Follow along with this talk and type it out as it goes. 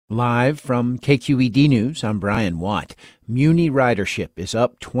Live from KQED News, I'm Brian Watt. Muni ridership is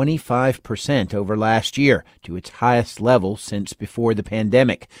up 25% over last year to its highest level since before the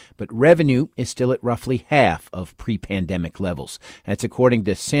pandemic, but revenue is still at roughly half of pre-pandemic levels. That's according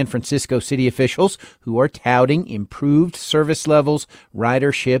to San Francisco city officials who are touting improved service levels,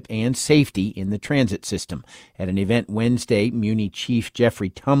 ridership, and safety in the transit system. At an event Wednesday, Muni Chief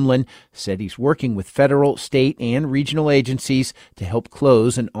Jeffrey Tumlin said he's working with federal, state, and regional agencies to help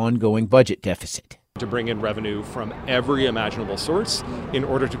close an ongoing budget deficit. To bring in revenue from every imaginable source in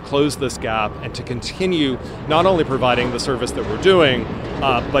order to close this gap and to continue not only providing the service that we're doing,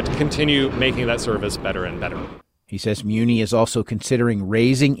 but to continue making that service better and better. He says Muni is also considering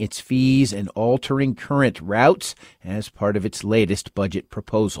raising its fees and altering current routes as part of its latest budget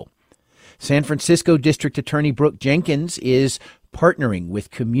proposal. San Francisco District Attorney Brooke Jenkins is partnering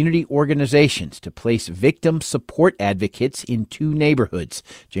with community organizations to place victim support advocates in 2 neighborhoods.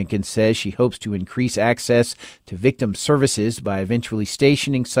 Jenkins says she hopes to increase access to victim services by eventually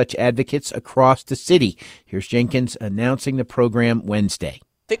stationing such advocates across the city. Here's Jenkins announcing the program Wednesday.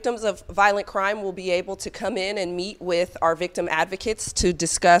 Victims of violent crime will be able to come in and meet with our victim advocates to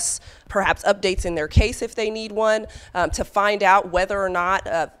discuss perhaps updates in their case if they need one, to find out whether or not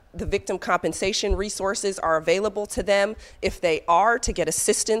the victim compensation resources are available to them. If they are, to get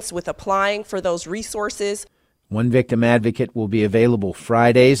assistance with applying for those resources. One victim advocate will be available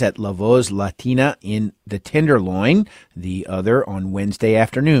Fridays at La Voz Latina in the Tenderloin, the other on Wednesday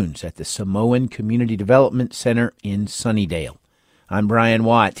afternoons at the Samoan Community Development Center in Sunnydale. I'm Brian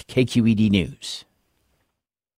Watt, KQED News.